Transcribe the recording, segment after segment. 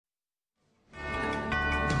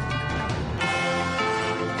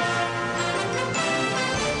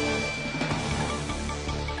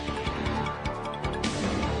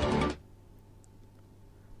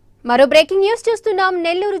మరో breaking news చూస్తున్నాం.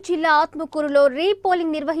 నెల్లూరు జిల్లా ఆత్మకూరులో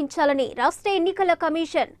రీపోలింగ్ నిర్వహించాలని రాష్ట్ర ఎన్నికల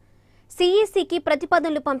కమిషన్ సిఈసికి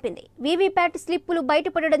ప్రతిపాదనలు పంపింది. వీవీప్యాట్ స్లిప్పులు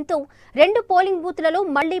బయటపడడంతో 2 పోలింగ్ బూత్లలో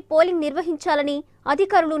మళ్లీ పోలింగ్ నిర్వహించాలని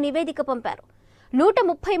అధికారులు నివేదిక పంపారు.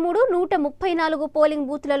 133, 134 పోలింగ్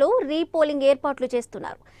బూత్లలో రీపోలింగ్ ఏర్పాట్లు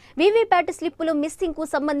చేస్తున్నారు. వీవీప్యాట్ స్లిప్పులు మిస్సింగ్ కు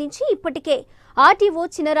సంబంధించి ఇప్పటికే ఆర్టీఓ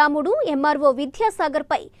చినరాముడు, ఎంఆర్ఓ విద్యాసాగర్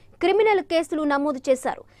పై క్రిమినల్ కేసులు నమోదు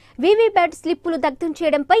చేశారు. వీవీప్యాట్ స్లిప్పులు దగ్ధం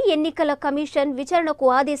చేయడంపై ఎన్నికల కమిషన్ విచారణకు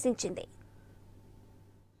ఆదేశించింది.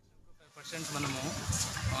 5% మనము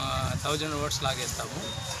 1000 ఓట్స్ లాగేస్తాము.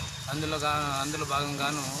 అందులో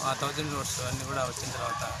భాగంగాను ఆ 1000 ఓట్స్ అన్నీ కూడా వచ్చిన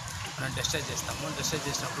తర్వాత మనం డిశ్చార్జ్ చేస్తాము. డిశ్చార్జ్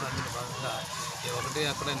చేసినప్పుడు అందులో భాగంగా ఒకటి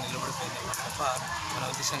అక్కడ నిలబడిపోయింది తప్ప మన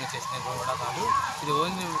ఉద్దేశంగా చేసినవి కూడా కాదు. ఇది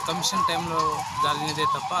ఓన్లీ కమిషన్ టైంలో జరిగినదే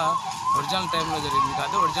తప్ప ఒరిజినల్ టైంలో జరిగింది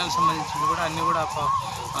కాదు. ఒరిజినల్ సంబంధించినవి కూడా అన్నీ కూడా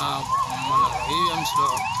మన ఈవీఎంస్లో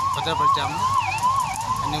భద్రపరిచాము.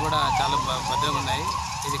 అన్నీ కూడా చాలా భద్రంగా ఉన్నాయి.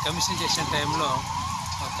 ఇది కమిషన్ చేసిన టైంలో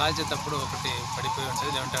కాల్చేటప్పుడు ఒకటి పడిపోయి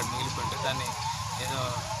ఉంటుంది, లేదంటే అటు మిగిలిపోయి ఉంటుంది. దాన్ని ఏదో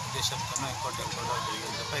ఉద్దేశంతోనో ఇంకోటి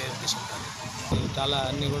జరిగింది తప్ప ఏ ఉద్దేశం కాదు. చాలా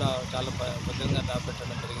అన్నీ కూడా చాలా భద్రంగా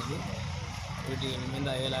దాపెట్టడం జరిగింది. వీటి మీద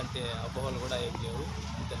ఎలాంటి అపోహలు కూడా ఏం లేవు.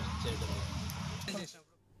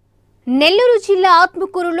 నెల్లూరు జిల్లా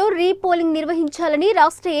ఆత్మకూరులో రీపోలింగ్ నిర్వహించాలని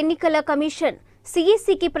రాష్ట్ర ఎన్నికల కమిషన్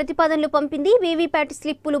సిఈసికి ప్రతిపాదనలు పంపింది. వీవీప్యాట్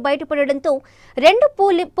స్లిప్పులు బయటపడడంతో 2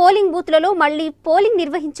 పోలింగ్ బూత్లలో మళ్లీ పోలింగ్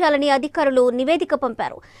నిర్వహించాలని అధికారులు నివేదిక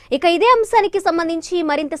పంపారు. ఇక ఇదే అంశానికి సంబంధించి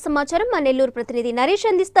మరింత సమాచారం మా నెల్లూరు ప్రతినిధి నరేష్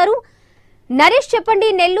అందిస్తారు. నరేష్, చెప్పండి,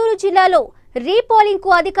 నెల్లూరు జిల్లాలో రీపోలింగ్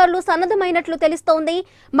కు అధికారులు సన్నద్ధమైనట్లు తెలుస్తోంది.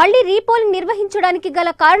 మళ్లీ రీపోలింగ్ నిర్వహించడానికి గల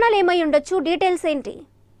కారణాలు ఏమై ఉండొచ్చు? డీటెయిల్స్ ఏంటి?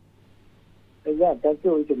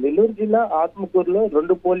 నెల్లూరు జిల్లా ఆత్మకూరులో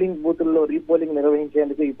 2 పోలింగ్ బూతుల్లో రీపోలింగ్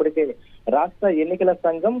నిర్వహించేందుకు ఇప్పటికే రాష్ట్ర ఎన్నికల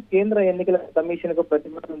సంఘం కేంద్ర ఎన్నికల కమిషన్ కు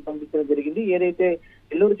ప్రతిపాదన పంపించడం జరిగింది. ఏదైతే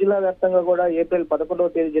నెల్లూరు జిల్లా వ్యాప్తంగా కూడా ఏప్రిల్ 11వ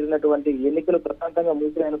తేదీ జరిగినటువంటి ఎన్నికలు ప్రశాంతంగా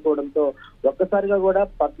ముగిసిపోవడంతో ఒక్కసారిగా కూడా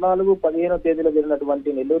 14, 15వ తేదీలో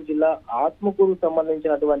జరిగినటువంటి నెల్లూరు జిల్లా ఆత్మకూరుకు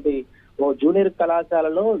సంబంధించినటువంటి ఓ జూనియర్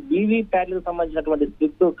కళాశాలలో వీవీప్యాట్లకు సంబంధించినటువంటి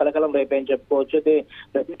స్లిప్ కలకలం రేపాయని చెప్పుకోవచ్చు. అయితే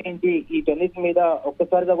ప్రత్యేకించి వీటన్నిటి మీద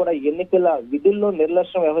ఒక్కసారిగా కూడా ఎన్నికల విధుల్లో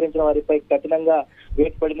నిర్లక్ష్యం వ్యవహరించిన వారిపై కఠినంగా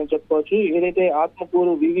వేటు పడిందని చెప్పుకోవచ్చు. ఏదైతే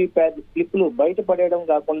ఆత్మకూరు వీవీప్యాట్ స్లిప్లు బయటపడేయడం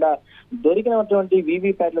కాకుండా దొరికినటువంటి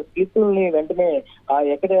వీవీప్యాట్ల స్లిప్లని వెంటనే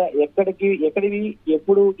ఎక్కడివి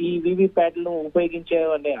ఎప్పుడు ఈ వీవీప్యాట్లను ఉపయోగించే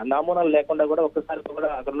నమూనాలు లేకుండా కూడా ఒక్కసారి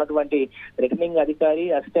కూడా అక్కడ ఉన్నటువంటి రిటర్నింగ్ అధికారి,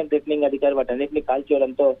 అసిస్టెంట్ రిటర్నింగ్ అధికారి వాటన్నిటిని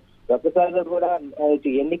కాల్చేయడంతో ఒక్కసారిగా కూడా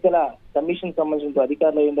ఎన్నికల కమిషన్ సంబంధించిన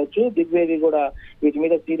అధికారులు ఉండొచ్చు, దిగ్వేది కూడా వీటి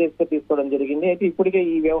మీద సీరియస్ గా తీసుకోవడం జరిగింది. అయితే ఇప్పటికే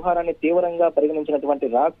ఈ వ్యవహారాన్ని తీవ్రంగా పరిగణించినటువంటి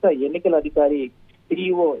రాష్ట్ర ఎన్నికల అధికారి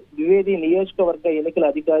సిఇఓ ద్వివేది, నియోజకవర్గ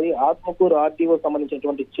ఎన్నికల అధికారి ఆత్మకూరు ఆర్టీఓ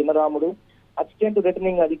సంబంధించినటువంటి చినరాముడు, అసిస్టెంట్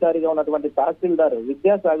రిటర్నింగ్ అధికారిగా ఉన్నటువంటి తహసీల్దార్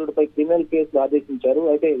విద్యాసాగరుడిపై క్రిమినల్ కేసులు ఆదేశించారు.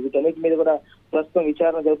 అయితే వీటన్నిటి మీద కూడా ప్రస్తుతం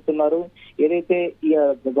విచారణ జరుపుతున్నారు. ఏదైతే ఈ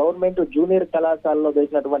గవర్నమెంట్ జూనియర్ కళాశాలలో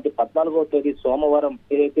జరిగినటువంటి 14వ తేదీ సోమవారం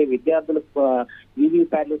ఏదైతే విద్యార్థులకు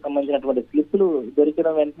వీవీప్యాట్లకు సంబంధించినటువంటి స్లిప్పులు దొరికిన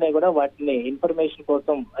వెంటనే కూడా వాటిని ఇన్ఫర్మేషన్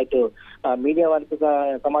కోసం అటు మీడియా వారికి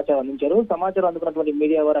సమాచారం అందించారు. సమాచారం అందుకున్నటువంటి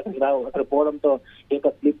మీడియా వారు అక్కడ పోవడంతో ఈ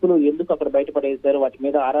యొక్క స్లిప్పులు ఎందుకు అక్కడ బయటపడేశారు వాటి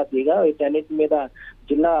మీద ఆరా తీయగా వీటన్నిటి మీద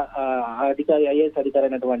జిల్లా అధికారి, ఐఏఎస్ అధికారి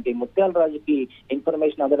అయినటువంటి ముత్యాల రాజుకి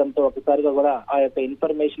ఇన్ఫర్మేషన్ అందడంతో ఒకసారిగా కూడా ఆ యొక్క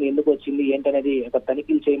ఇన్ఫర్మేషన్ ఎందుకు వచ్చింది ఏంటనేది ఒక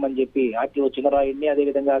తనిఖీలు చేయమని చెప్పి ఆర్టీఓ చినరాయుడిని,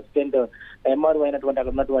 అదేవిధంగా అసిస్టెంట్ ఎంఆర్ఓ అయినటువంటి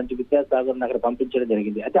అక్కడ ఉన్నటువంటి విద్యాసాగర్ అక్కడ పంపించడం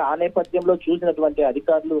జరిగింది. అయితే ఆ నేపథ్యంలో చూసినటువంటి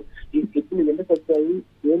అధికారులు ఈ స్లిప్లు ఎందుకు వచ్చాయి,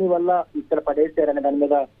 దేని వల్ల ఇక్కడ పడేశారనే దాని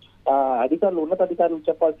మీద అధికారులు, ఉన్నతాధికారులు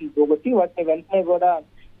చెప్పాల్సింది పోగొట్టి వాటిని వెంటనే కూడా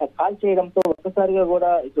కాల్ చేయడంతో ఒక్కసారిగా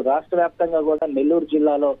కూడా ఇటు రాష్ట్ర వ్యాప్తంగా కూడా నెల్లూరు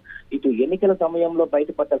జిల్లాలో ఇటు ఎన్నికల సమయంలో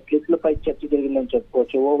బయటపడ్డ స్లిప్లపై చర్చ జరిగిందని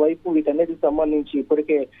చెప్పుకోవచ్చు. ఓవైపు వీటన్నిటికి సంబంధించి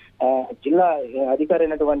ఇప్పటికే జిల్లా అధికారి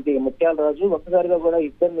అయినటువంటి ముత్యాల రాజు ఒక్కసారిగా కూడా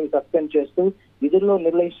ఇద్దరిని సస్పెండ్ చేస్తూ విధుల్లో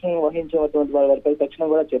నిర్లక్ష్యం వహించేటువంటి వారిపై తక్షణం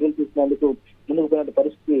కూడా చర్యలు తీసుకునేందుకు ముందుకు పోయిన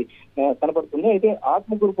పరిస్థితి కనపడుతుంది. అయితే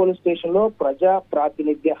ఆత్మకూరు పోలీస్ స్టేషన్ లో ప్రజా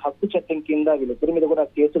ప్రాతినిధ్య హక్కు చట్టం కింద వీళ్ళిద్దరి మీద కూడా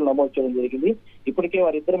కేసులు నమోదు చేయడం జరిగింది. ఇప్పటికే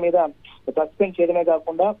వారిద్దరి మీద సస్పెండ్ చేయడమే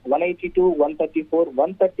కాకుండా 182, 134,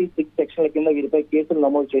 136 సెక్షన్ల కింద వీరిపై కేసులు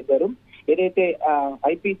నమోదు చేశారు. ఏదైతే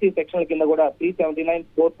ఐపీసీ సెక్షన్ల కింద కూడా 379,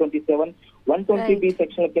 427, 120B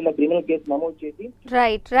సెక్షన్ల కింద క్రిమినల్ కేసు నమోదు చేసి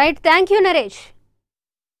రైట్ థ్యాంక్ యూ నరేష్.